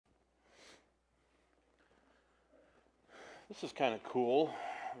This is kind of cool.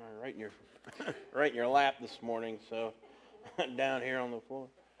 Right in your right in your lap this morning. So down here on the floor.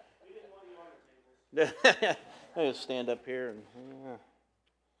 I just stand up here and.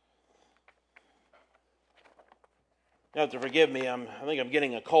 You have to forgive me. I think I'm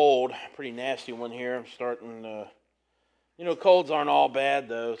getting a cold, a pretty nasty one here. I'm starting. Colds aren't all bad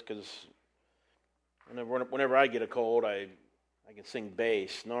though, because whenever I get a cold, I can sing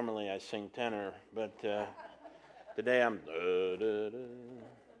bass. Normally I sing tenor, but today I'm.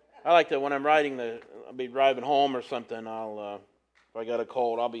 I like to when I'll be driving home or something. If I got a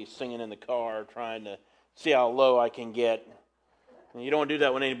cold, I'll be singing in the car, trying to see how low I can get. And you don't do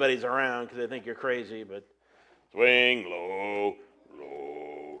that when anybody's around because they think you're crazy, but. Swing low,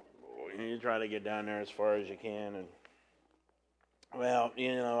 low, low. And you try to get down there as far as you can. And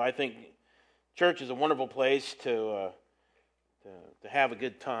I think church is a wonderful place to have a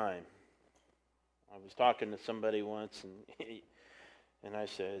good time. I was talking to somebody once, and I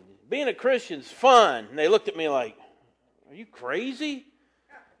said, "Being a Christian's fun." And they looked at me like, "Are you crazy?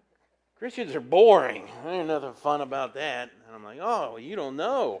 Christians are boring. There's nothing fun about that." And I'm like, "Oh, you don't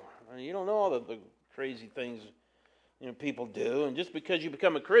know. You don't know all the crazy things." People do, and just because you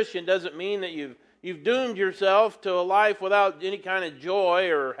become a Christian doesn't mean that you've doomed yourself to a life without any kind of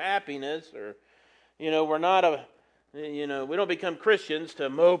joy or happiness. Or, we're not we don't become Christians to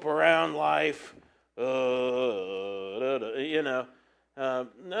mope around life. No,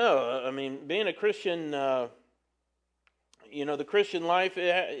 I mean, being a Christian, the Christian life,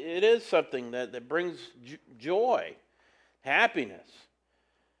 it is something that brings joy, happiness.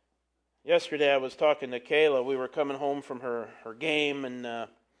 Yesterday I was talking to Kayla. We were coming home from her game, and they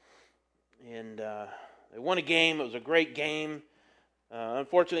won a game. It was a great game.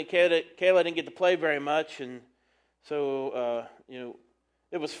 Unfortunately, Kayla didn't get to play very much, and so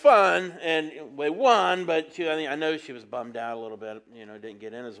it was fun, and they won. But I know she was bummed out a little bit. Didn't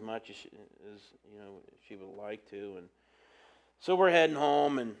get in as much as she would like to, and so we're heading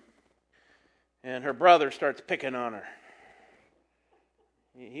home, and her brother starts picking on her.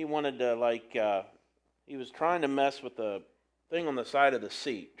 He wanted to, he was trying to mess with the thing on the side of the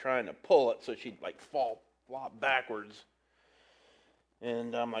seat, trying to pull it so she'd, flop backwards.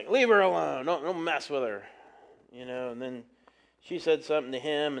 And I'm like, leave her alone, don't mess with her. And then she said something to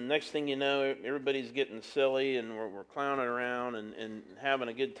him, and next thing you know, everybody's getting silly, and we're clowning around and having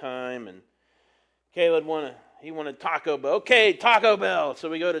a good time. And Caleb wanted Taco Bell. Okay, Taco Bell. So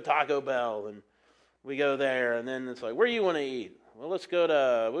we go to Taco Bell, and we go there, and then it's like, where do you want to eat? Well, let's go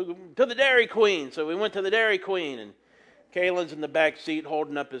to the Dairy Queen. So we went to the Dairy Queen, and Kalen's in the back seat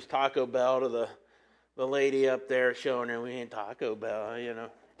holding up his Taco Bell to the lady up there, showing her we ain't Taco Bell,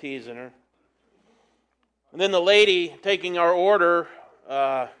 teasing her. And then the lady taking our order,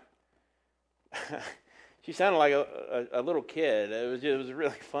 she sounded like a little kid. It was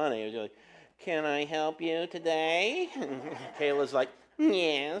really funny. It was like, "Can I help you today?" Kayla's like,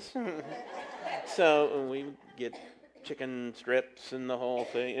 "Yes." So we get chicken strips and the whole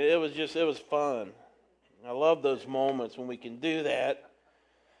thing. It was fun. I love those moments when we can do that.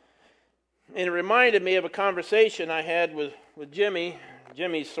 And it reminded me of a conversation I had with Jimmy.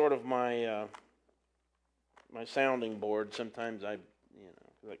 Jimmy's sort of my sounding board. Sometimes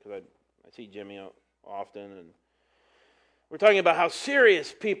because I see Jimmy often, and we're talking about how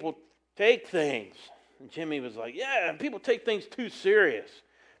serious people take things. And Jimmy was like, "Yeah, people take things too serious.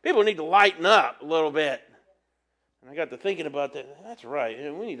 People need to lighten up a little bit." And I got to thinking about that. That's right.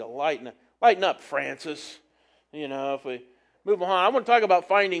 We need to lighten up, Francis. If we move on. I want to talk about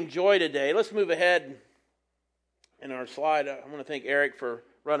finding joy today. Let's move ahead in our slide. I want to thank Eric for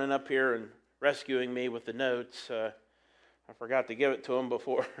running up here and rescuing me with the notes. I forgot to give it to him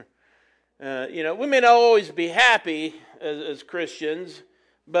before. We may not always be happy as Christians,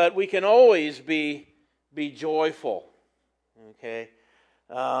 but we can always be joyful. Okay?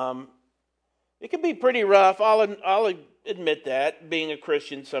 It can be pretty rough. I'll admit that, being a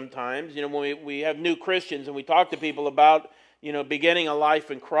Christian sometimes. When we have new Christians and we talk to people about, beginning a life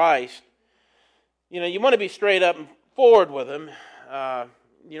in Christ, you want to be straight up and forward with them.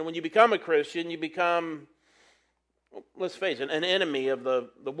 When you become a Christian, you become, let's face it, an enemy of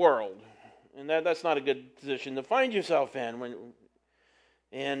the world. And that's not a good position to find yourself in.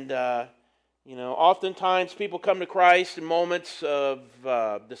 Oftentimes people come to Christ in moments of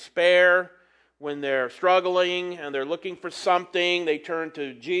despair. When they're struggling and they're looking for something, they turn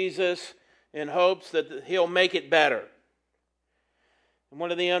to Jesus in hopes that He'll make it better. And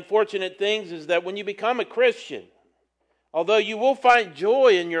one of the unfortunate things is that when you become a Christian, although you will find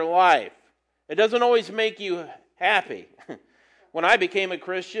joy in your life, it doesn't always make you happy. When I became a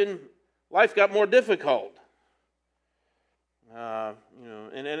Christian, life got more difficult.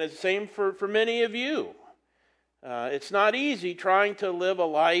 And it's the same for many of you. It's not easy trying to live a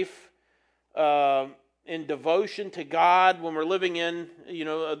life in devotion to God when we're living in,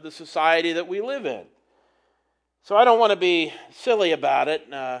 the society that we live in. So I don't want to be silly about it.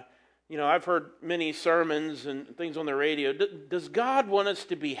 I've heard many sermons and things on the radio. Does God want us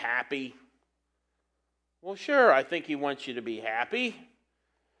to be happy? Well, sure, I think He wants you to be happy.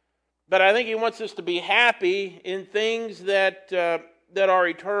 But I think He wants us to be happy in things that are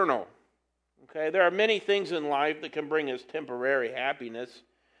eternal. Okay, there are many things in life that can bring us temporary happiness.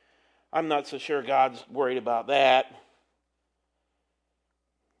 I'm not so sure God's worried about that.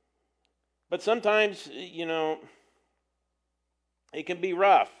 But sometimes, it can be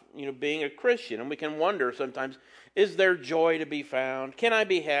rough, being a Christian. And we can wonder sometimes, is there joy to be found? Can I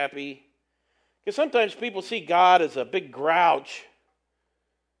be happy? Because sometimes people see God as a big grouch.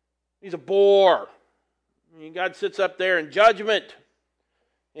 He's a bore. God sits up there in judgment.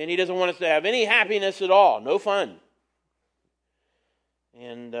 And He doesn't want us to have any happiness at all. No fun.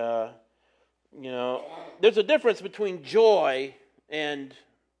 And, there's a difference between joy and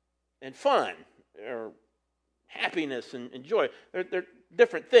fun, or happiness and joy. They're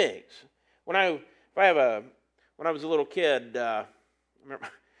different things. When I was a little kid, I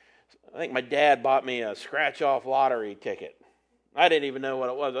think my dad bought me a scratch-off lottery ticket. I didn't even know what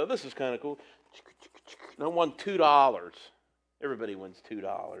it was. Oh, this is kind of cool. I won $2. Everybody wins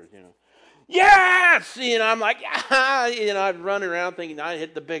 $2, Yes! I'm like, I'd run around thinking I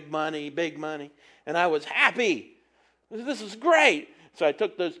hit the big money. And I was happy. This is great. So I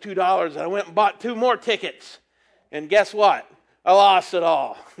took those $2 and I went and bought 2 more tickets. And guess what? I lost it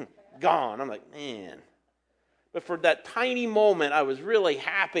all. Gone. I'm like, man. But for that tiny moment, I was really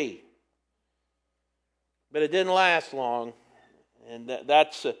happy. But it didn't last long. And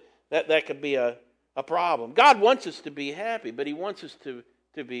that could be a problem. God wants us to be happy, but He wants us to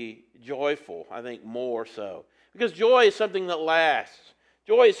be joyful, I think more so. Because joy is something that lasts.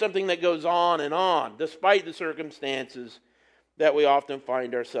 Joy is something that goes on, despite the circumstances that we often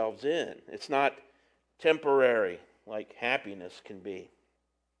find ourselves in. It's not temporary like happiness can be.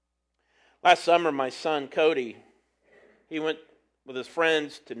 Last summer, my son Cody, he went with his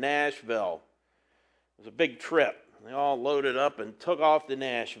friends to Nashville. It was a big trip. They all loaded up and took off to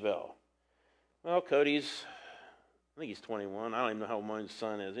Nashville. Well, Cody's, I think he's 21. I don't even know how old my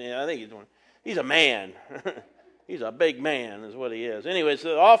son is. Yeah, I think he's 20. He's a man. He's a big man is what he is. Anyway,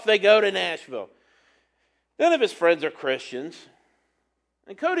 so off they go to Nashville. None of his friends are Christians.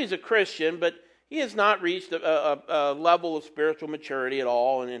 And Cody's a Christian, but he has not reached a level of spiritual maturity at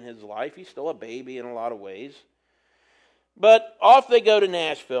all in his life. He's still a baby in a lot of ways. But off they go to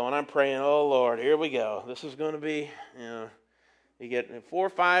Nashville, and I'm praying, oh, Lord, here we go. This is going to be, you get 4 or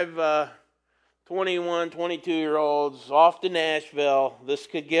 5 21, 22-year-olds off to Nashville. This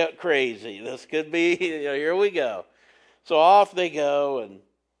could get crazy. This could be, here we go. So off they go,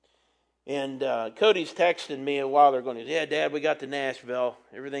 and Cody's texting me while they're going, yeah, Dad, we got to Nashville.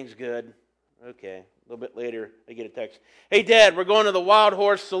 Everything's good. Okay. A little bit later, I get a text. Hey, Dad, we're going to the Wild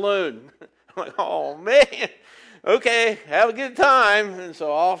Horse Saloon. I'm like, oh, man. Okay, have a good time. And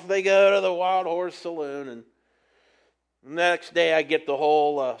so off they go to the Wild Horse Saloon. And the next day I get the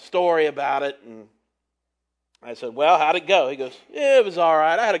whole story about it. And I said, well, how'd it go? He goes, yeah, it was all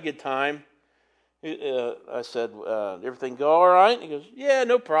right. I had a good time. I said, everything go all right? He goes, yeah,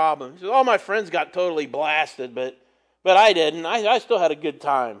 no problem. He says, all my friends got totally blasted, but I didn't. I still had a good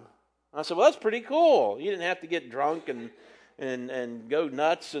time. I said, well, that's pretty cool. You didn't have to get drunk and go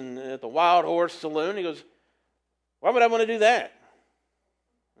nuts at the Wild Horse Saloon. He goes, why would I want to do that?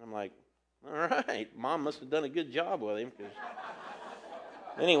 I'm like, all right, Mom must have done a good job with him.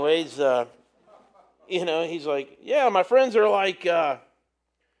 Anyways, he's like, yeah, my friends are like, hey,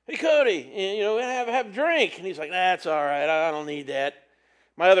 Cody, have a drink. And he's like, that's all right, I don't need that.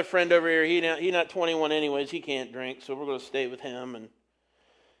 My other friend over here, he's not 21 anyways, he can't drink, so we're going to stay with him.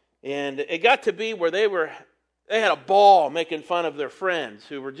 And it got to be where they had a ball making fun of their friends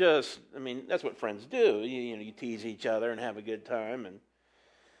who were just, that's what friends do. You tease each other and have a good time.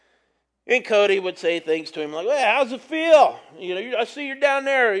 And Cody would say things to him like, well, how's it feel? I see you're down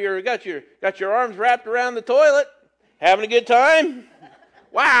there. You got your arms wrapped around the toilet. Having a good time?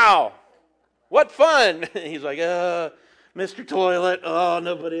 Wow. What fun. He's like, Mr. Toilet. Oh,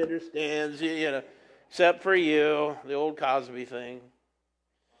 nobody understands, except for you. The old Cosby thing.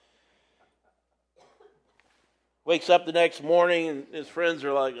 Wakes up the next morning and his friends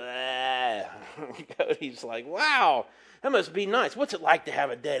are like, Cody's like, wow, that must be nice. What's it like to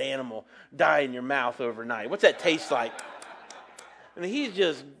have a dead animal die in your mouth overnight? What's that taste like? And he's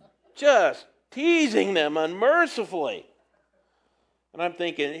just teasing them unmercifully. And I'm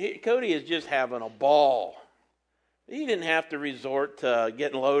thinking, Cody is just having a ball. He didn't have to resort to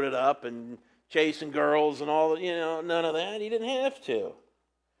getting loaded up and chasing girls and all, none of that. He didn't have to.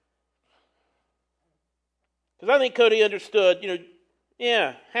 Because I think Cody understood,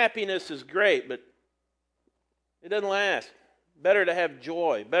 happiness is great, but it doesn't last. Better to have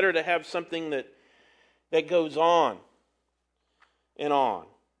joy. Better to have something that goes on and on.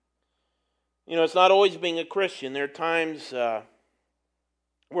 It's not always being a Christian. There are times where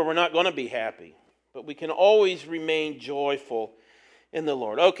we're not going to be happy. But we can always remain joyful in the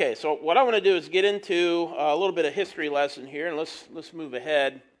Lord. Okay, so what I want to do is get into a little bit of history lesson here, and let's move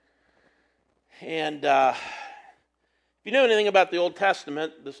ahead. And if you know anything about the Old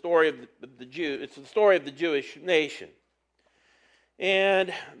Testament, the story of the Jew, it's the story of the Jewish nation.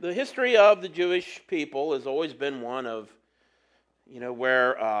 And the history of the Jewish people has always been one of,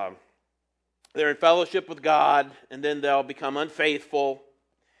 where they're in fellowship with God, and then they'll become unfaithful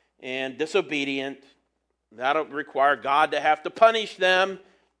and disobedient. That'll require God to have to punish them,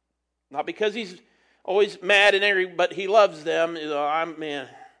 not because he's always mad and angry, but he loves them. I'm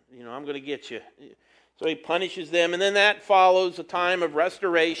going to get you. So he punishes them, and then that follows a time of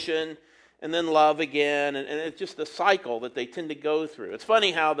restoration, and then love again, and it's just a cycle that they tend to go through. It's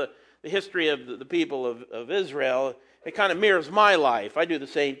funny how the history of the people of Israel, it kind of mirrors my life. I do the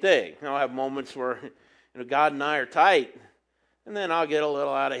same thing. I'll have moments where God and I are tight, and then I'll get a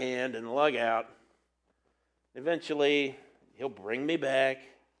little out of hand and lug out. Eventually, he'll bring me back.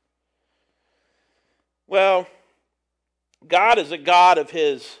 Well, God is a God of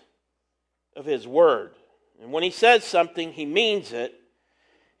his word. And when he says something, he means it.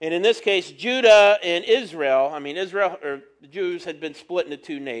 And in this case, Judah and Israel, the Jews had been split into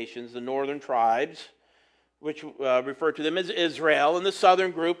two nations, the northern tribes, which referred to them as Israel, and the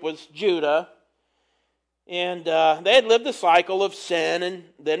southern group was Judah. And they had lived a cycle of sin and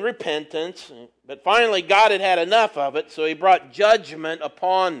then repentance. But finally, God had had enough of it, so he brought judgment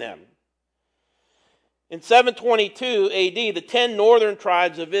upon them. In 722 AD, the 10 northern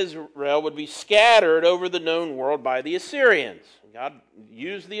tribes of Israel would be scattered over the known world by the Assyrians. God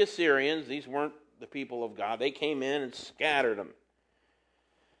used the Assyrians. These weren't the people of God. They came in and scattered them.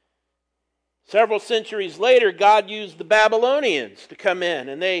 Several centuries later, God used the Babylonians to come in,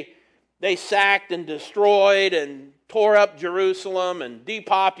 and they sacked and destroyed and tore up Jerusalem and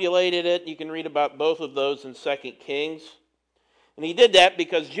depopulated it. You can read about both of those in 2 Kings. And he did that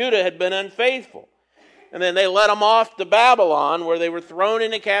because Judah had been unfaithful. And then they let them off to Babylon, where they were thrown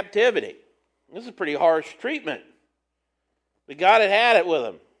into captivity. This is pretty harsh treatment. But God had it with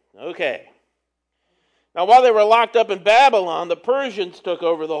them. Okay. Now, while they were locked up in Babylon, the Persians took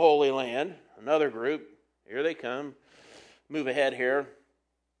over the Holy Land. Another group. Here they come. Move ahead here.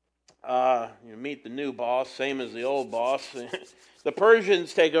 Meet the new boss, same as the old boss. The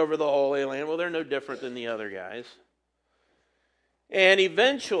Persians take over the Holy Land. Well, they're no different than the other guys. And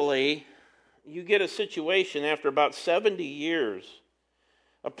eventually, you get a situation after about 70 years.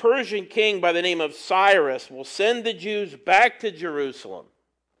 A Persian king by the name of Cyrus will send the Jews back to Jerusalem.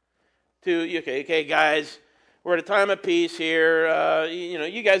 Okay, guys, we're at a time of peace here.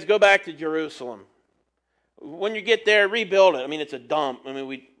 You guys go back to Jerusalem. When you get there, rebuild it. It's a dump.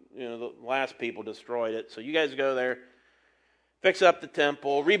 The last people destroyed it. So you guys go there, fix up the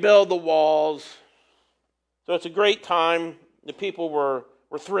temple, rebuild the walls. So it's a great time. The people were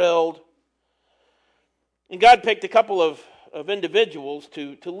thrilled. And God picked a couple of individuals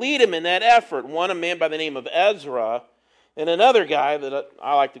to lead him in that effort. One, a man by the name of Ezra, and another guy that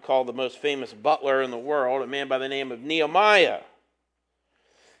I like to call the most famous butler in the world, a man by the name of Nehemiah.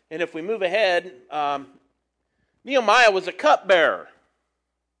 And if we move ahead, Nehemiah was a cupbearer.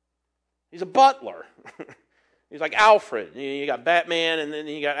 He's a butler. He's like Alfred. You got Batman, and then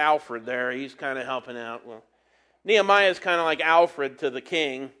you got Alfred there. He's kind of helping out. Well, Nehemiah is kind of like Alfred to the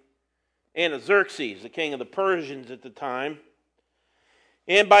king, and Xerxes, the king of the Persians at the time.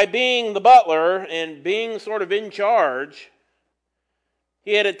 And by being the butler and being sort of in charge,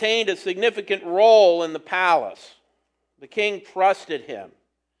 he had attained a significant role in the palace. The king trusted him.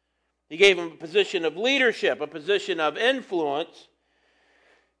 He gave him a position of leadership, a position of influence.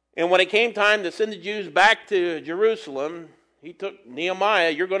 And when it came time to send the Jews back to Jerusalem, he took Nehemiah,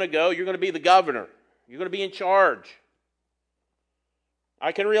 you're going to go, you're going to be the governor. You're going to be in charge.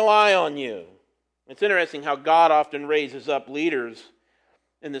 I can rely on you. It's interesting how God often raises up leaders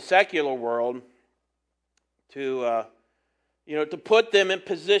in the secular world to put them in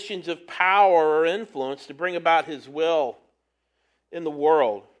positions of power or influence to bring about his will in the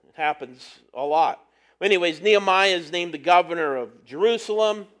world. It happens a lot. Anyways, Nehemiah is named the governor of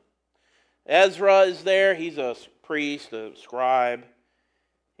Jerusalem. Ezra is there. He's a priest, a scribe.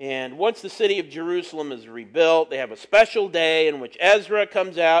 And once the city of Jerusalem is rebuilt, they have a special day in which Ezra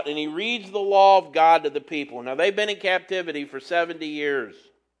comes out and he reads the law of God to the people. Now, they've been in captivity for 70 years.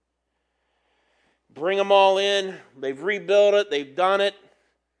 Bring them all in. They've rebuilt it. They've done it.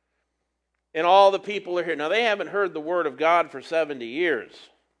 And all the people are here. Now, they haven't heard the word of God for 70 years.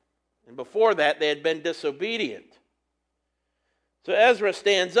 And before that, they had been disobedient. So Ezra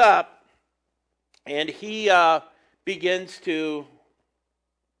stands up and he begins to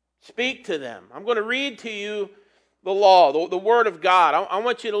speak to them. I'm going to read to you the law, the word of God. I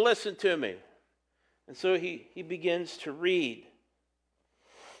want you to listen to me. And so he begins to read.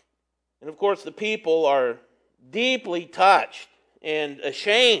 And of course, the people are deeply touched and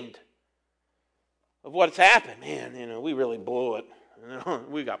ashamed of what's happened. Man, we really blew it.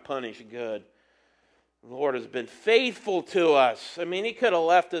 We got punished good. The Lord has been faithful to us. I mean, he could have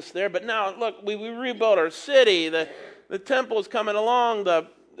left us there, but now, look, we rebuilt our city. The temple is coming along.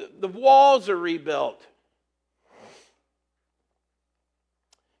 The walls are rebuilt.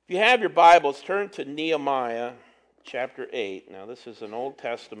 If you have your Bibles, turn to Nehemiah chapter 8. Now, this is an Old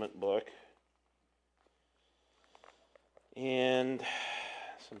Testament book. And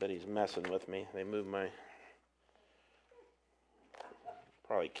somebody's messing with me. They moved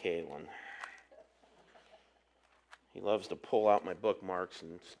probably Kalen. He loves to pull out my bookmarks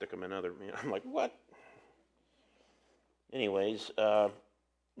and stick them in other... I'm like, what? Anyways,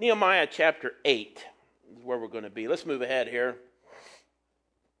 Nehemiah chapter 8 is where we're going to be. Let's move ahead here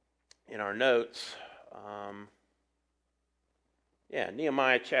in our notes.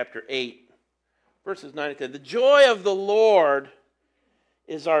 Nehemiah chapter 8, verses 9 and 10. The joy of the Lord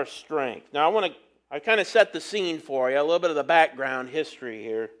is our strength. Now, I kind of set the scene for you, a little bit of the background history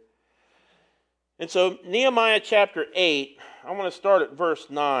here. And so, Nehemiah chapter 8, I want to start at verse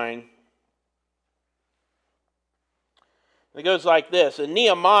 9. It goes like this. And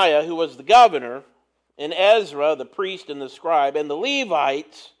Nehemiah, who was the governor, and Ezra, the priest and the scribe, and the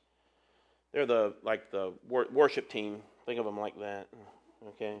Levites, they're the worship team. Think of them like that.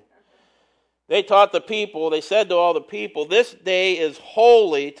 Okay. They taught the people, they said to all the people, "This day is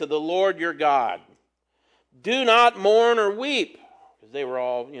holy to the Lord your God. Do not mourn or weep." Because they were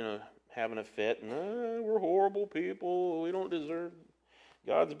all, having a fit. And, we're horrible people. We don't deserve.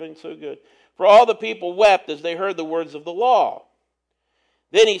 God's been so good. For all the people wept as they heard the words of the law.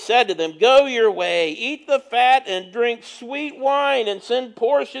 Then he said to them, "Go your way, eat the fat and drink sweet wine, and send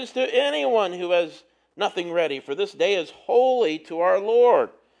portions to anyone who has nothing ready. For this day is holy to our Lord.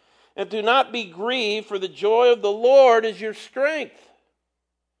 And do not be grieved, for the joy of the Lord is your strength."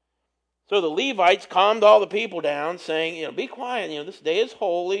 So the Levites calmed all the people down, saying, "Be quiet. This day is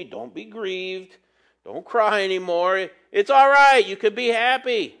holy. Don't be grieved. Don't cry anymore. It's all right. You could be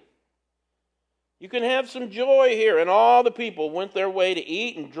happy. You can have some joy here." And all the people went their way to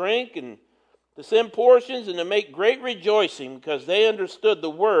eat and drink and to send portions and to make great rejoicing, because they understood the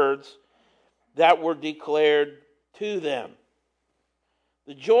words that were declared to them.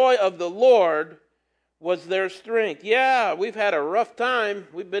 The joy of the Lord was their strength. Yeah, we've had a rough time.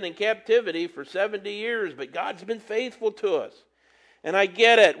 We've been in captivity for 70 years, but God's been faithful to us. And I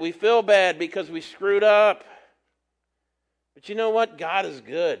get it. We feel bad because we screwed up. But you know what? God is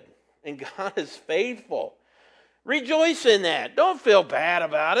good, and God is faithful. Rejoice in that. Don't feel bad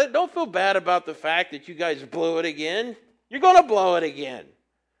about it. Don't feel bad about the fact that you guys blew it again. You're going to blow it again.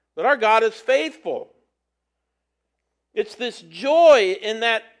 But our God is faithful. It's this joy in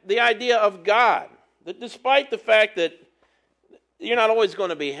the idea of God, that despite the fact that you're not always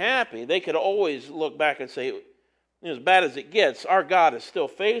going to be happy, they could always look back and say, as bad as it gets, our God is still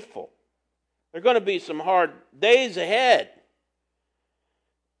faithful. There are going to be some hard days ahead.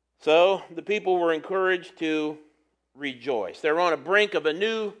 So the people were encouraged to rejoice. They're on the brink of a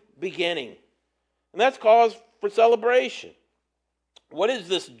new beginning. And that's cause for celebration. What is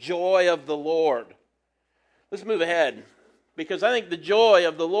this joy of the Lord? Let's move ahead, because I think the joy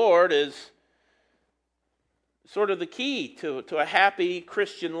of the Lord is sort of the key to a happy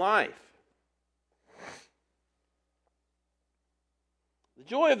Christian life. The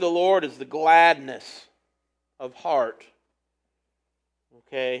joy of the Lord is the gladness of heart.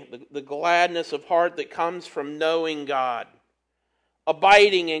 Okay, the gladness of heart that comes from knowing God,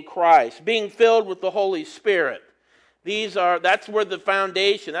 abiding in Christ, being filled with the Holy Spirit. That's where the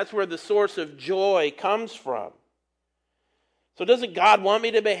foundation, that's where the source of joy comes from. So doesn't God want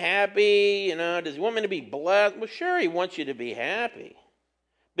me to be happy? Does he want me to be blessed? Well, sure, he wants you to be happy.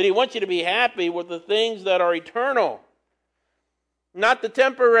 But he wants you to be happy with the things that are eternal, not the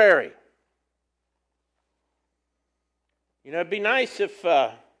temporary. It'd be nice if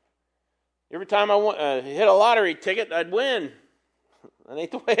every time I hit a lottery ticket, I'd win. That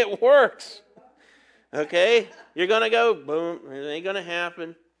ain't the way it works. Okay? You're going to go, boom, it ain't going to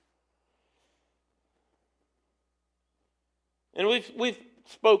happen. And we've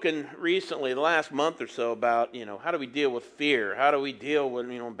spoken recently, the last month or so, about, how do we deal with fear? How do we deal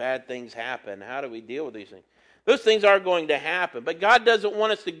when, bad things happen? How do we deal with these things? Those things are going to happen. But God doesn't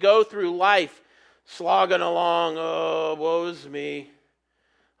want us to go through life slogging along, oh, woe is me.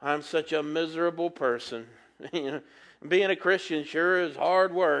 I'm such a miserable person. Being a Christian sure is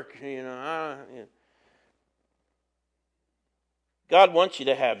hard work. God wants you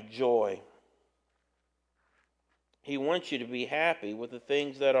to have joy. He wants you to be happy with the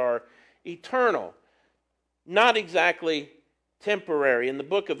things that are eternal, not exactly temporary. In the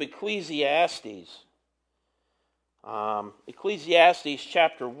book of Ecclesiastes, Ecclesiastes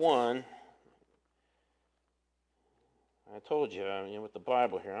chapter 1, I told you, with the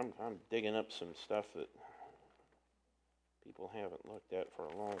Bible here, I'm digging up some stuff that people haven't looked at for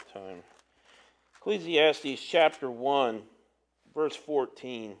a long time. Ecclesiastes chapter 1, verse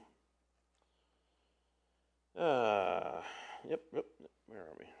 14. Where are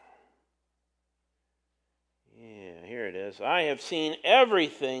we? Yeah, here it is. I have seen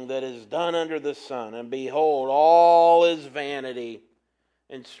everything that is done under the sun, and behold, all is vanity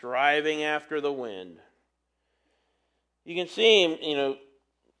and striving after the wind. You can see him,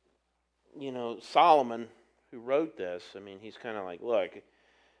 Solomon, who wrote this, he's kind of like, look,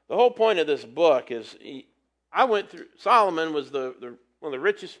 the whole point of this book is, Solomon was one of the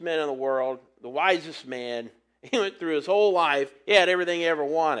richest men in the world, the wisest man. He went through his whole life. He had everything he ever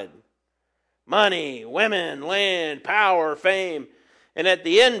wanted. Money, women, land, power, fame. And at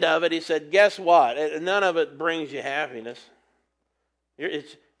the end of it, he said, guess what? None of it brings you happiness.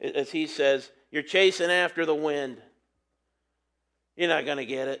 As he says, you're chasing after the wind. You're not going to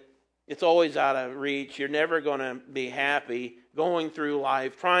get it. It's always out of reach. You're never going to be happy going through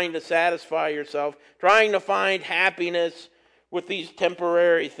life, trying to satisfy yourself, trying to find happiness with these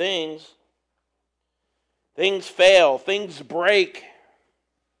temporary things. Things fail. Things break.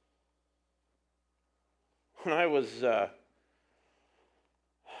 When I was,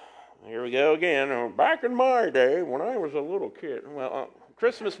 here we go again, back in my day when I was a little kid. Well,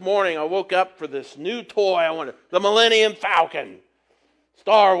 Christmas morning I woke up for this new toy I wanted, the Millennium Falcon.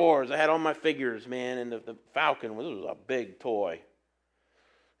 Star Wars, I had all my figures, man, and the Falcon was a big toy.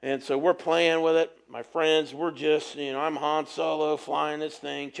 And so we're playing with it. My friends, we're just, I'm Han Solo flying this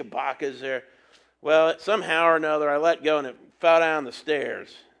thing. Chewbacca's there. Well, somehow or another, I let go and it fell down the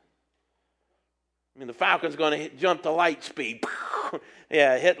stairs. The Falcon's going to jump to light speed.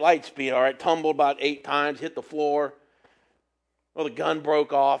 Yeah, it hit light speed, all right. Tumbled about 8 times, hit the floor. Well, the gun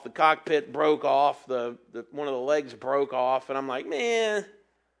broke off. The cockpit broke off. One of the legs broke off. And I'm like, man,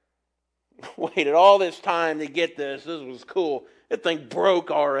 waited all this time to get this. This was cool. That thing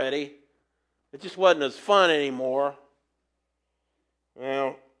broke already. It just wasn't as fun anymore.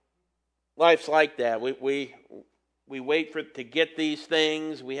 Well, life's like that. We wait for it to get these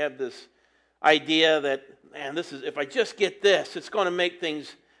things. We have this idea that, man, if I just get this, it's going to make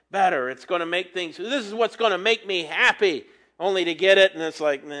things better. It's going to make things, this is what's going to make me happy. Only to get it, and it's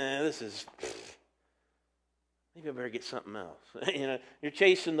like, nah, maybe I better get something else. You're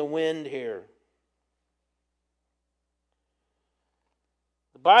chasing the wind here.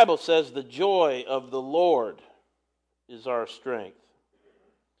 The Bible says the joy of the Lord is our strength.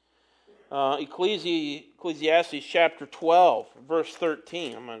 Ecclesiastes chapter 12, verse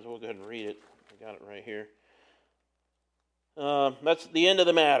 13. I might as well go ahead and read it. I got it right here. That's the end of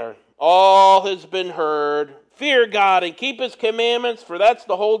the matter. All has been heard. Fear God and keep His commandments, for that's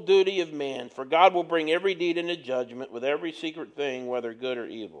the whole duty of man. For God will bring every deed into judgment with every secret thing, whether good or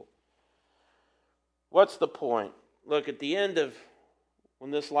evil. What's the point? Look, at the end of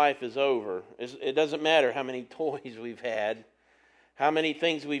when this life is over, it doesn't matter how many toys we've had, how many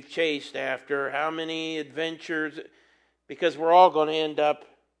things we've chased after, how many adventures, because we're all going to end up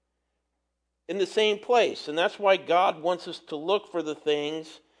in the same place. And that's why God wants us to look for the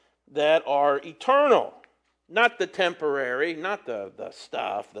things that are eternal, not the temporary, not the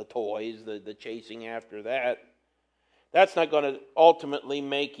stuff, the toys, the chasing after that. That's not going to ultimately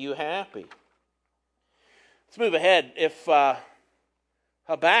make you happy. Let's move ahead. If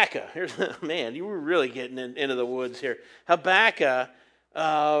Habakkuk, man, you were really getting into the woods here. Habakkuk,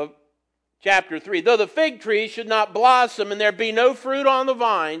 chapter 3. Though the fig tree should not blossom and there be no fruit on the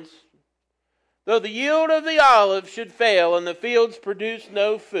vines, though the yield of the olive should fail and the fields produce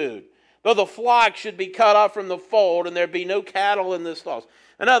no food, though the flock should be cut off from the fold and there be no cattle in the stalls.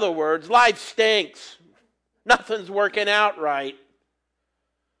 In other words, life stinks. Nothing's working out right.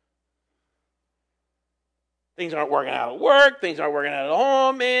 Things aren't working out at work. Things aren't working out at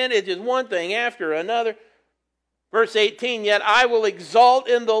home. Man, it's just one thing after another. Verse 18, yet I will exult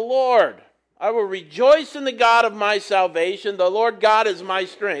in the Lord. I will rejoice in the God of my salvation. The Lord God is my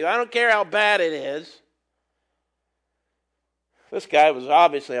strength. I don't care how bad it is. This guy was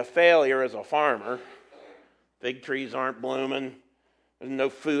obviously a failure as a farmer. Fig trees aren't blooming. There's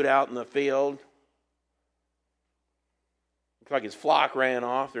no food out in the field. Looks like his flock ran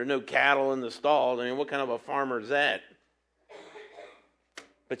off. There are no cattle in the stalls. I mean, what kind of a farmer is that?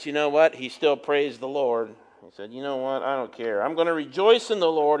 But you know what? He still praised the Lord. He said, you know what? I don't care. I'm going to rejoice in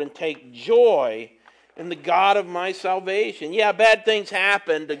the Lord and take joy in the God of my salvation. Yeah, bad things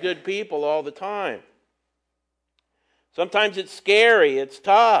happen to good people all the time. Sometimes it's scary, it's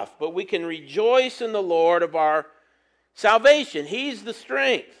tough, but we can rejoice in the Lord of our salvation. He's the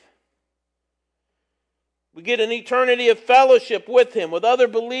strength. We get an eternity of fellowship with Him, with other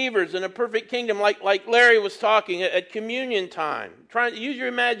believers in a perfect kingdom, like Larry was talking at communion time. Try to use your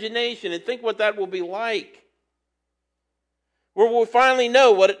imagination and think what that will be like. Where we'll finally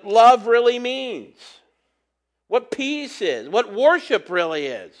know what love really means, what peace is, what worship really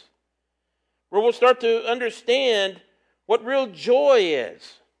is. Where we'll start to understand what real joy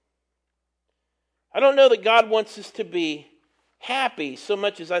is. I don't know that God wants us to be happy so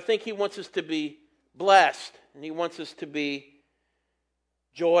much as I think He wants us to be blessed, and He wants us to be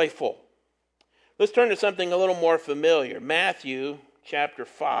joyful. Let's turn to something a little more familiar. Matthew chapter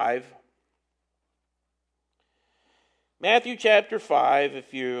 5. Matthew chapter 5,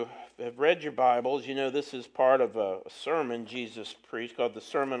 if you have read your Bibles, you know this is part of a sermon Jesus preached called the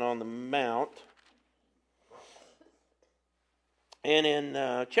Sermon on the Mount. And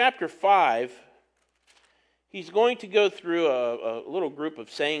in chapter 5, he's going to go through a little group of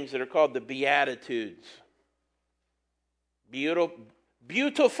sayings that are called the Beatitudes.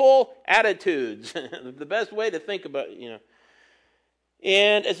 Beautiful attitudes. The best way to think about it,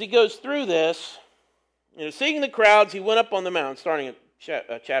 And as he goes through this, seeing the crowds, he went up on the mountain, starting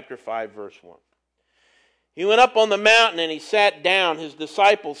at chapter 5, verse 1. He went up on the mountain and he sat down. His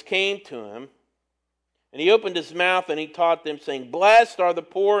disciples came to him. And he opened his mouth and he taught them, saying, blessed are the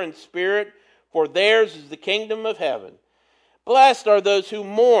poor in spirit, for theirs is the kingdom of heaven. Blessed are those who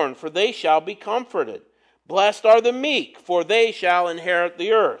mourn, for they shall be comforted. Blessed are the meek, for they shall inherit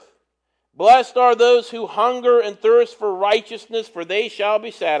the earth. Blessed are those who hunger and thirst for righteousness, for they shall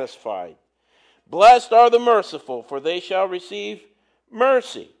be satisfied. Blessed are the merciful, for they shall receive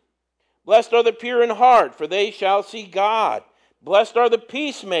mercy. Blessed are the pure in heart, for they shall see God. Blessed are the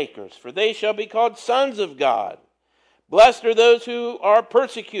peacemakers, for they shall be called sons of God. Blessed are those who are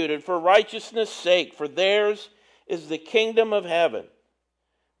persecuted for righteousness' sake, for theirs is the kingdom of heaven.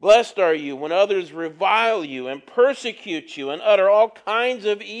 Blessed are you when others revile you and persecute you and utter all kinds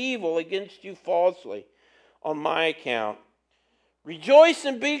of evil against you falsely on my account. Rejoice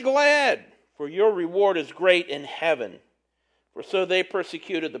and be glad, for your reward is great in heaven. For so they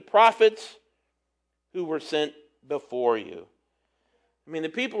persecuted the prophets who were sent before you. I mean, the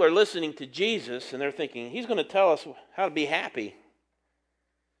people are listening to Jesus and they're thinking, He's going to tell us how to be happy.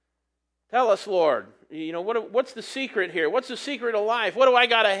 Tell us, Lord, what's the secret here? What's the secret of life? What do I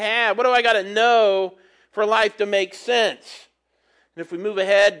got to have? What do I got to know for life to make sense? And if we move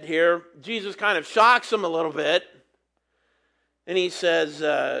ahead here, Jesus kind of shocks them a little bit. And He says,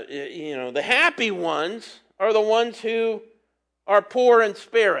 the happy ones are the ones who are poor in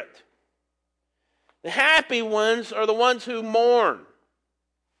spirit. The happy ones are the ones who mourn.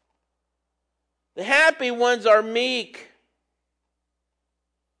 The happy ones are meek.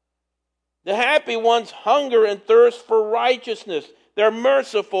 The happy ones hunger and thirst for righteousness. They're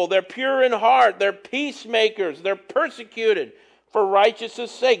merciful. They're pure in heart. They're peacemakers. They're persecuted for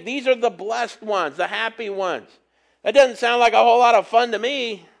righteousness' sake. These are the blessed ones, the happy ones. That doesn't sound like a whole lot of fun to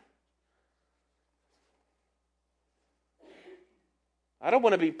me. I don't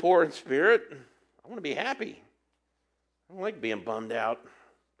want to be poor in spirit. I want to be happy. I don't like being bummed out,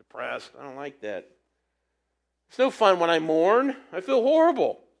 depressed. I don't like that. It's no fun when I mourn. I feel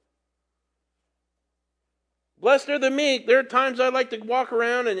horrible. Blessed are the meek. There are times I like to walk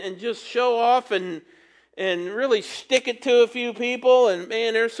around and just show off and really stick it to a few people. And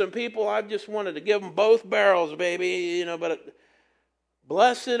man, there's some people I just wanted to give them both barrels, baby. But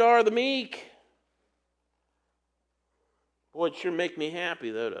blessed are the meek. Boy, it sure make me happy,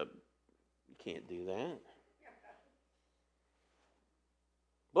 though. You can't do that.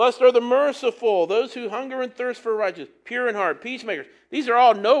 Blessed are the merciful, those who hunger and thirst for righteousness, pure in heart, peacemakers. These are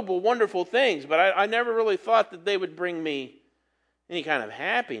all noble, wonderful things, but I never really thought that they would bring me any kind of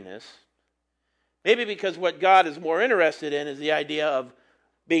happiness. Maybe because what God is more interested in is the idea of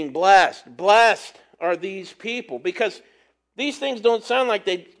being blessed. Blessed are these people? Because these things don't sound like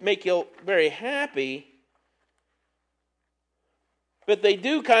they make you very happy, but they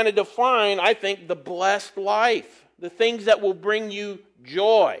do kind of define, I think, the blessed life, the things that will bring you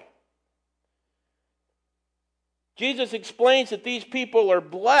joy. Jesus explains that these people are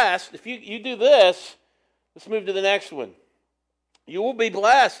blessed. If you do this, let's move to the next one. You will be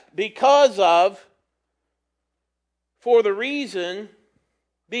blessed because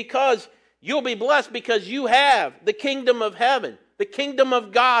you'll be blessed because you have the kingdom of heaven. The kingdom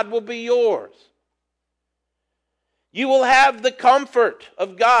of God will be yours. You will have the comfort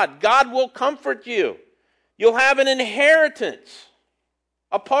of God. God will comfort you. You'll have an inheritance,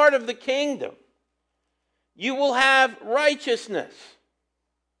 a part of the kingdom. You will have righteousness.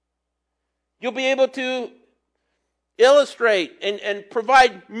 You'll be able to illustrate and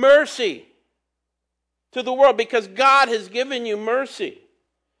provide mercy to the world because God has given you mercy.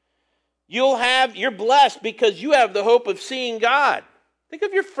 You're blessed because you have the hope of seeing God. Think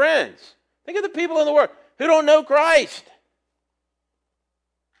of your friends. Think of the people in the world who don't know Christ.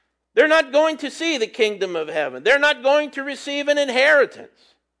 They're not going to see the kingdom of heaven. They're not going to receive an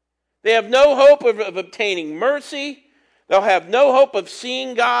inheritance. They have no hope of obtaining mercy. They'll have no hope of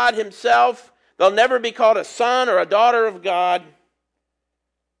seeing God himself. They'll never be called a son or a daughter of God.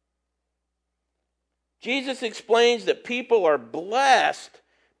 Jesus explains that people are blessed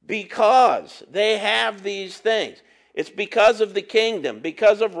because they have these things. It's because of the kingdom,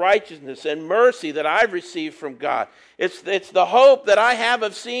 because of righteousness and mercy that I've received from God. It's the hope that I have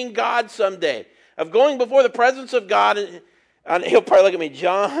of seeing God someday, of going before the presence of God. And he'll probably look at me,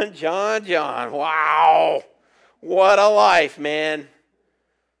 John. Wow, what a life, man.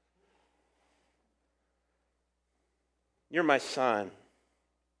 You're my son.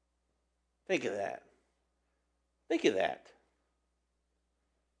 Think of that. Think of that.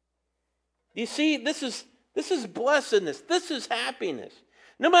 You see, this is blessedness. This is happiness.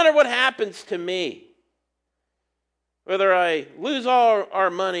 No matter what happens to me, whether I lose all our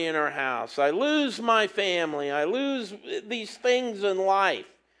money in our house, I lose my family, I lose these things in life,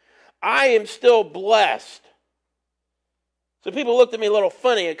 I am still blessed. So people looked at me a little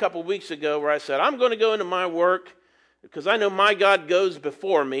funny a couple weeks ago where I said, I'm going to go into my work because I know my God goes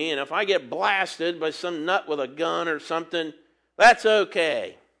before me, and if I get blasted by some nut with a gun or something, that's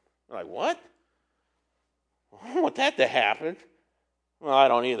okay. I'm like, what? I don't want that to happen. Well, I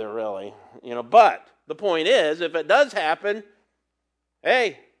don't either, really. But the point is, if it does happen,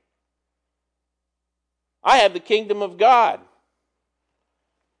 hey, I have the kingdom of God.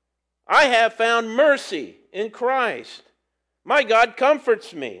 I have found mercy in Christ. My God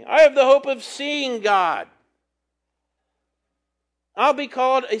comforts me. I have the hope of seeing God. I'll be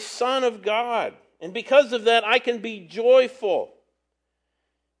called a son of God. And because of that, I can be joyful.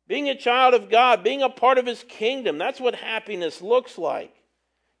 Being a child of God, being a part of his kingdom, that's what happiness looks like.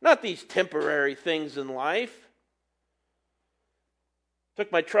 Not these temporary things in life.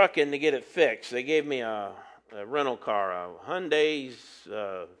 Took my truck in to get it fixed. They gave me a rental car, a Hyundai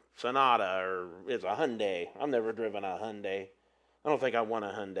Sonata, or it's a Hyundai. I've never driven a Hyundai. I don't think I want a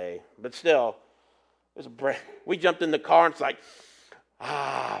Hyundai. But still, we jumped in the car and it's like,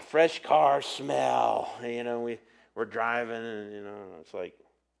 fresh car smell. We're driving and, it's like,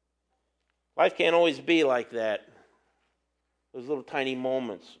 life can't always be like that. Those little tiny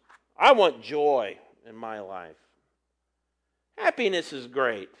moments. I want joy in my life. Happiness is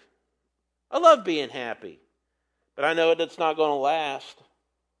great. I love being happy. But I know it's not going to last.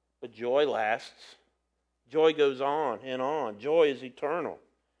 But joy lasts. Joy goes on and on. Joy is eternal.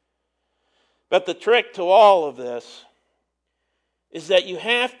 But the trick to all of this is that you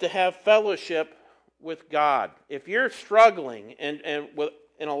have to have fellowship with God. If you're struggling in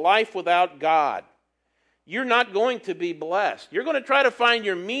a life without God, you're not going to be blessed. You're going to try to find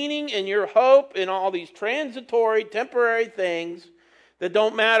your meaning and your hope in all these transitory, temporary things that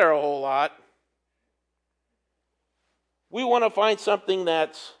don't matter a whole lot. We want to find something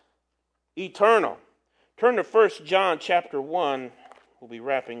that's eternal. Turn to 1 John chapter 1. We'll be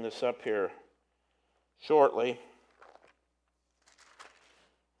wrapping this up here shortly.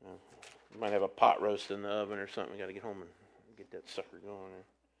 You might have a pot roast in the oven or something. We got to get home and get that sucker going.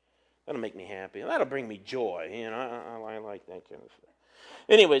 That'll make me happy. That'll bring me joy. I like that kind of stuff.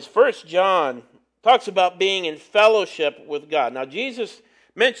 Anyways, 1 John talks about being in fellowship with God. Now, Jesus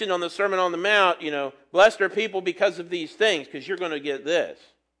mentioned on the Sermon on the Mount, blessed are people because of these things, because you're going to get this.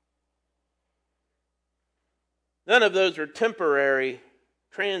 None of those are temporary,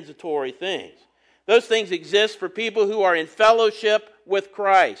 transitory things. Those things exist for people who are in fellowship with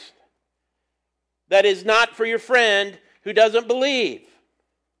Christ. That is not for your friend who doesn't believe.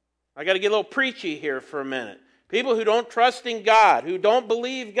 I got to get a little preachy here for a minute. People who don't trust in God, who don't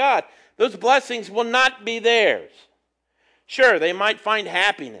believe God, those blessings will not be theirs. Sure, they might find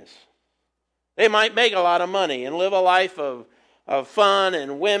happiness. They might make a lot of money and live a life of fun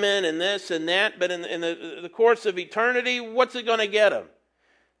and women and this and that, but in the course of eternity, what's it going to get them?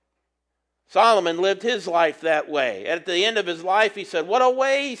 Solomon lived his life that way. At the end of his life, he said, what a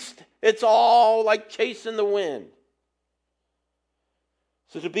waste. It's all like chasing the wind.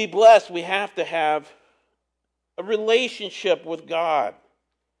 So to be blessed, we have to have a relationship with God.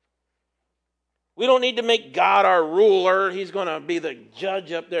 We don't need to make God our ruler. He's going to be the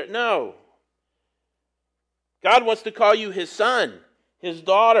judge up there. No. God wants to call you his son, his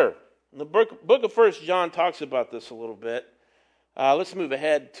daughter. And the book of 1 John talks about this a little bit. Let's move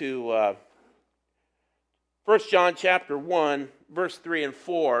ahead to 1 John chapter 1, verse 3 and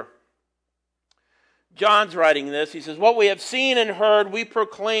 4. John's writing this. He says, what we have seen and heard, we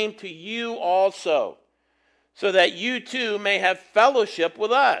proclaim to you also, so that you too may have fellowship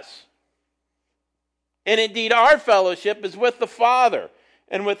with us. And indeed, our fellowship is with the Father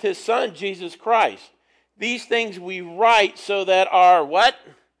and with his Son, Jesus Christ. These things we write so that our what?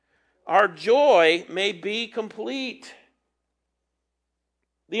 Our joy may be complete.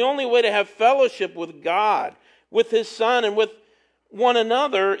 The only way to have fellowship with God, with his Son, and with one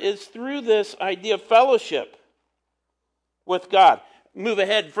another is through this idea of fellowship with God. Move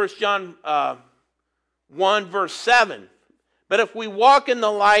ahead, 1 John 1, verse 7. But if we walk in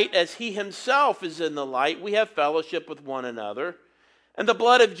the light as he himself is in the light, we have fellowship with one another. And the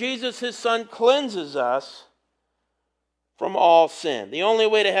blood of Jesus, his Son, cleanses us from all sin. The only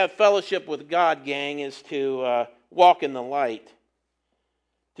way to have fellowship with God, gang, is to walk in the light.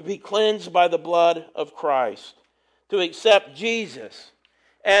 To be cleansed by the blood of Christ. To accept Jesus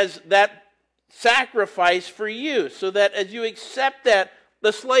as that sacrifice for you. So that as you accept that,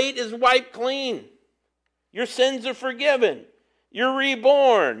 the slate is wiped clean. Your sins are forgiven. You're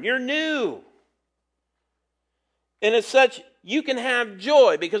reborn. You're new. And as such, you can have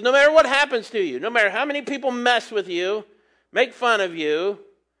joy, because no matter what happens to you, no matter how many people mess with you, make fun of you,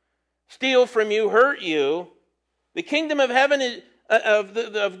 steal from you, hurt you, the kingdom of heaven is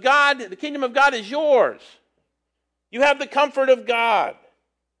of God. The kingdom of God is yours. You have the comfort of God.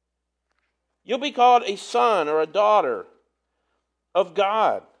 You'll be called a son or a daughter of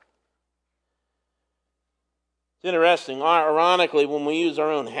God. It's interesting. Ironically, when we use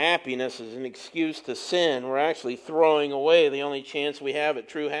our own happiness as an excuse to sin, we're actually throwing away the only chance we have at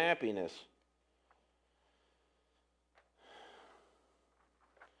true happiness.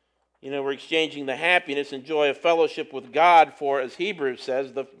 You know, we're exchanging the happiness and joy of fellowship with God for, as Hebrews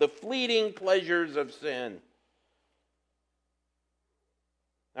says, the fleeting pleasures of sin.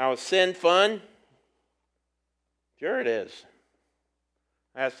 Now, is sin fun? Sure it is.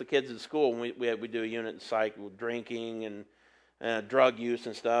 I ask the kids at school when we do a unit in psych with drinking and drug use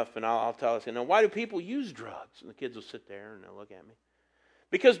and stuff, and I'll tell us, why do people use drugs? And the kids will sit there and they'll look at me.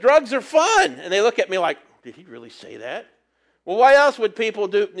 Because drugs are fun. And they look at me like, did he really say that? Well, why else would people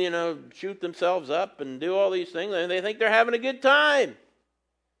shoot themselves up and do all these things? They think they're having a good time.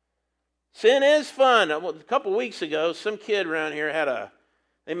 Sin is fun. A couple weeks ago, some kid around here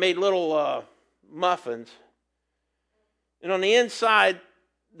they made little muffins. And on the inside,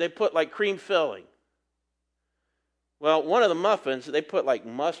 they put like cream filling. Well, one of the muffins, they put like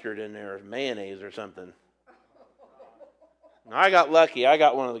mustard in there, or mayonnaise or something. Now, I got lucky. I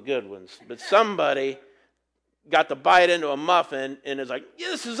got one of the good ones. But somebody got to bite into a muffin and is like, yeah,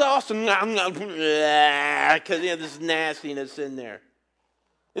 this is awesome. Because there's nastiness in there.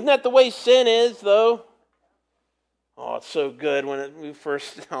 Isn't that the way sin is, though? Oh, it's so good when we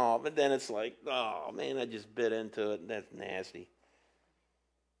first, but then it's like, oh, man, I just bit into it, and that's nasty.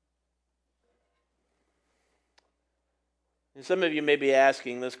 And some of you may be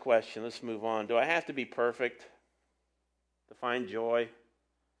asking this question. Let's move on. Do I have to be perfect to find joy?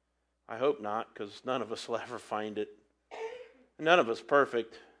 I hope not, because none of us will ever find it. None of us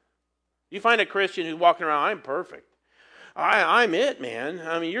perfect. You find a Christian who's walking around, I'm perfect. I'm it, man.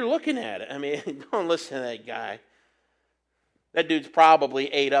 I mean, you're looking at it. Don't listen to that guy. That dude's probably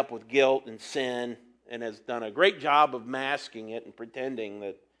ate up with guilt and sin and has done a great job of masking it and pretending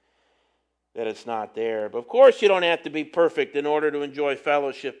that it's not there. But of course you don't have to be perfect in order to enjoy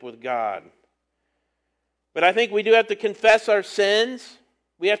fellowship with God. But I think we do have to confess our sins.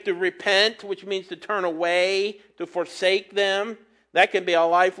 We have to repent, which means to turn away, to forsake them. That can be a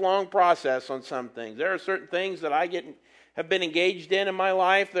lifelong process on some things. There are certain things that I have been engaged in my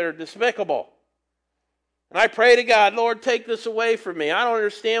life that are despicable. And I pray to God, Lord, take this away from me. I don't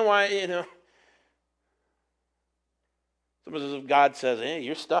understand why, Sometimes if God says, hey,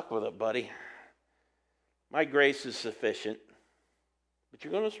 you're stuck with it, buddy. My grace is sufficient. But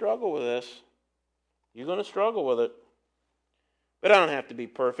you're going to struggle with this. You're going to struggle with it. But I don't have to be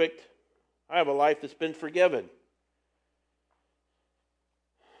perfect. I have a life that's been forgiven.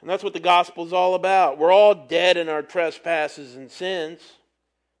 And that's what the gospel is all about. We're all dead in our trespasses and sins.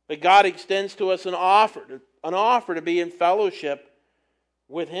 But God extends to us an offer to be in fellowship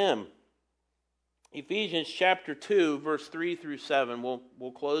with Him. Ephesians chapter 2, verse 3 through 7.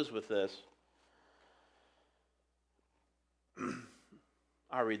 We'll close with this.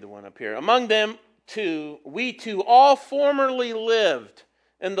 I'll read the one up here. Among them too, we too all formerly lived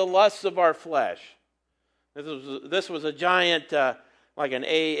in the lusts of our flesh. This was a giant, like an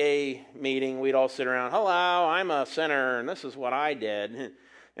AA meeting. We'd all sit around, hello, I'm a sinner, and this is what I did.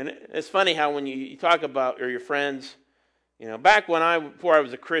 And it's funny how when you talk about, or your friends, back before I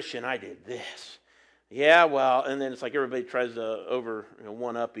was a Christian, I did this. Yeah, well, and then it's like everybody tries to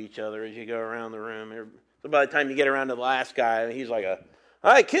one-up each other as you go around the room. So by the time you get around to the last guy, he's like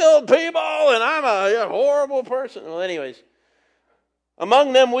I killed people and I'm a horrible person. Well, anyways,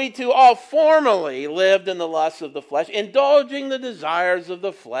 among them we too all formerly lived in the lusts of the flesh, indulging the desires of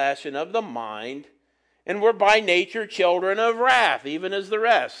the flesh and of the mind, and were by nature children of wrath, even as the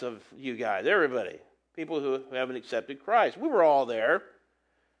rest of you guys, everybody, people who haven't accepted Christ. We were all there.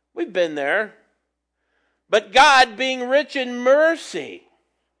 We've been there. But God, being rich in mercy,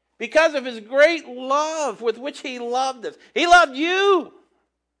 because of His great love with which He loved us, He loved you.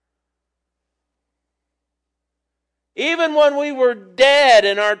 Even when we were dead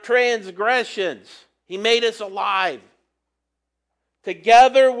in our transgressions, He made us alive.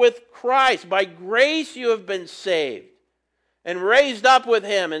 Together with Christ, by grace you have been saved, and raised up with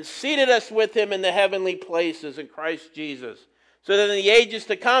Him, and seated us with Him in the heavenly places in Christ Jesus, so that in the ages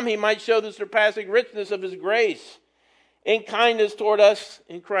to come He might show the surpassing richness of His grace in kindness toward us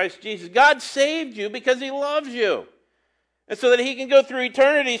in Christ Jesus. God saved you because He loves you. And so that He can go through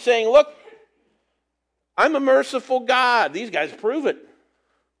eternity saying, look, I'm a merciful God. These guys prove it.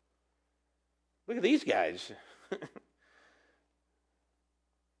 Look at these guys.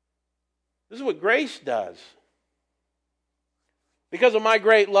 This is what grace does. Because of my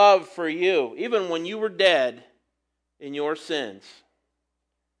great love for you, even when you were dead in your sins,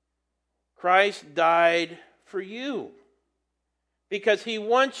 Christ died for you. Because He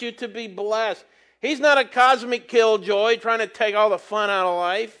wants you to be blessed. He's not a cosmic killjoy trying to take all the fun out of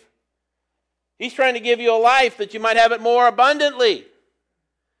life. He's trying to give you a life that you might have it more abundantly.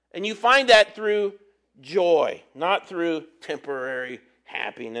 And you find that through joy, not through temporary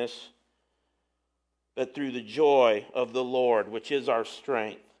happiness, but through the joy of the Lord, which is our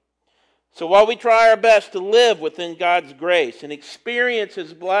strength. So while we try our best to live within God's grace and experience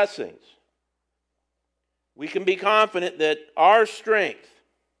His blessings, we can be confident that our strength,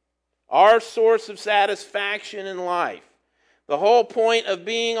 our source of satisfaction in life, the whole point of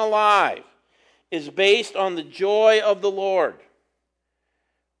being alive, is based on the joy of the Lord.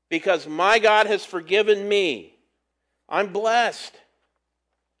 Because my God has forgiven me. I'm blessed.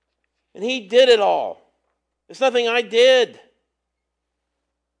 And He did it all. It's nothing I did.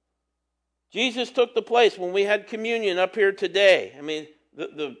 Jesus took the place when we had communion up here today. I mean,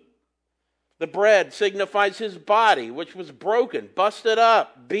 the bread signifies His body, which was broken, busted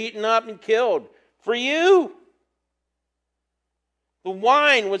up, beaten up, and killed for you. The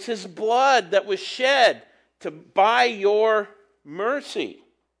wine was His blood that was shed to buy your mercy.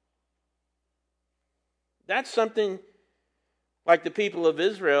 That's something like the people of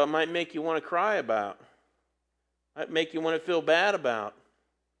Israel, it might make you want to cry about. It might make you want to feel bad about.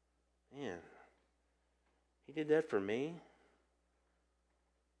 Man, He did that for me?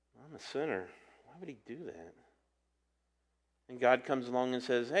 I'm a sinner. Why would He do that? And God comes along and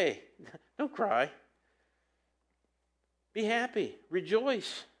says, hey, don't cry. Be happy.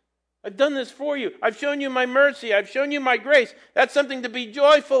 Rejoice. I've done this for you. I've shown you my mercy. I've shown you my grace. That's something to be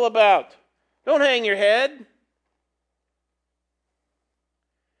joyful about. Don't hang your head.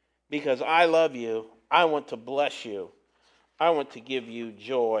 Because I love you. I want to bless you. I want to give you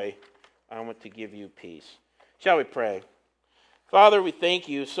joy. I want to give you peace. Shall we pray? Father, we thank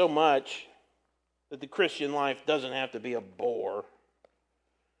you so much that the Christian life doesn't have to be a bore.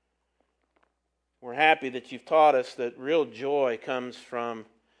 We're happy that you've taught us that real joy comes from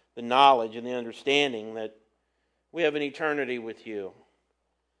the knowledge and the understanding that we have an eternity with you.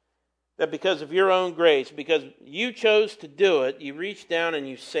 That because of your own grace, because you chose to do it, you reached down and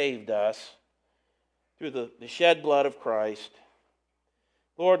you saved us through the shed blood of Christ.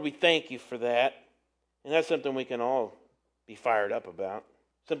 Lord, we thank you for that. And that's something we can all be fired up about.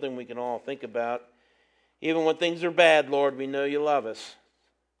 Something we can all think about Even when things are bad, Lord, we know you love us.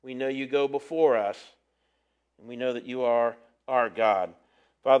 We know you go before us. And we know that you are our God.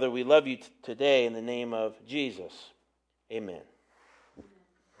 Father, we love you today in the name of Jesus. Amen.